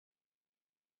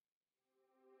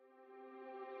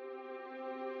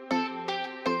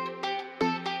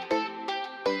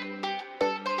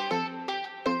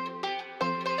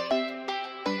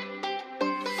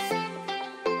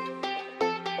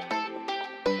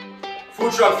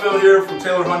Food Truck Phil here from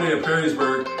Taylor Hyundai of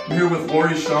Perrysburg. I'm here with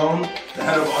Lori Schoen, the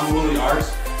head of Unruly Arts.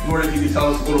 Lori, if you could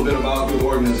tell us a little bit about the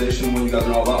organization and what you guys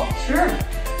are all about. Sure.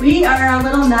 We are a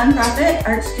little nonprofit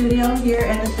art studio here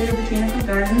at the State Botanical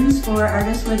Gardens for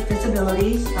artists with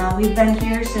disabilities. We've been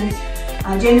here since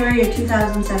January of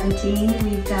 2017.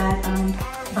 We've got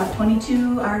about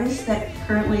 22 artists that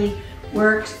currently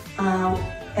work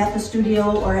at the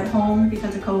studio or at home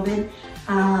because of COVID.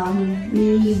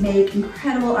 We make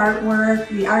incredible artwork.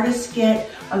 The artists get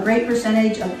a great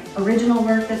percentage of original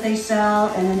work that they sell,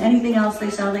 and then anything else they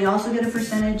sell, they also get a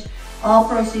percentage. All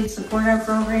proceeds support our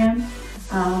program.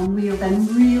 We have been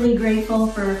really grateful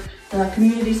for the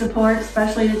community support,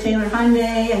 especially the Taylor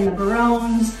Hyundai and the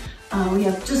Barones. We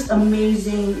have just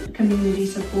amazing community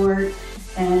support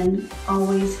and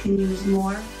always can use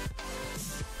more.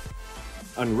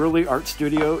 Unruly Art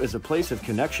Studio is a place of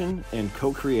connection and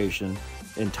co-creation,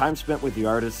 and time spent with the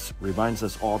artists reminds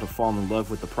us all to fall in love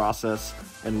with the process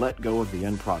and let go of the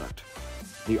end product.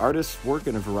 The artists work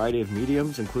in a variety of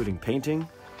mediums, including painting,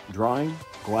 drawing,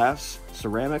 glass,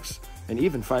 ceramics, and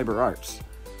even fiber arts.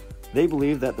 They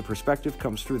believe that the perspective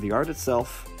comes through the art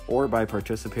itself or by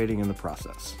participating in the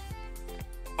process.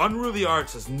 Unruly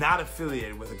Arts is not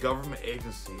affiliated with a government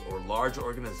agency or large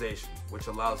organization, which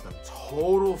allows them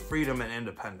total freedom and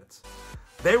independence.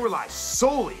 They rely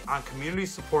solely on community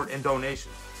support and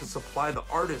donations to supply the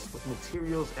artists with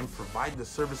materials and provide the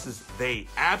services they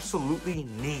absolutely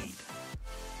need.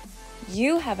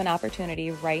 You have an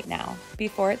opportunity right now,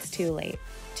 before it's too late,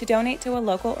 to donate to a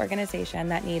local organization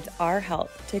that needs our help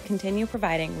to continue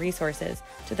providing resources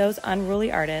to those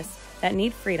unruly artists that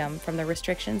need freedom from the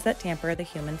restrictions that tamper the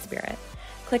human spirit.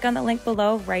 Click on the link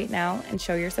below right now and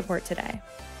show your support today.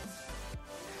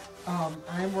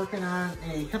 I'm working on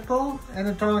a hippo and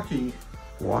a donkey.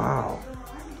 Wow.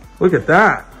 Look at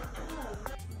that.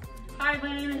 Hi,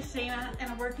 my name is Shayna,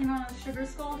 and I'm working on a sugar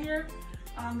skull here.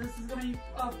 This is going to be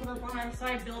put up on our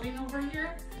side building over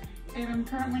here. And I'm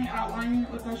currently outlining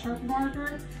it with a Sharpie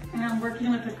marker, and I'm working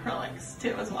with acrylics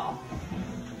too as well.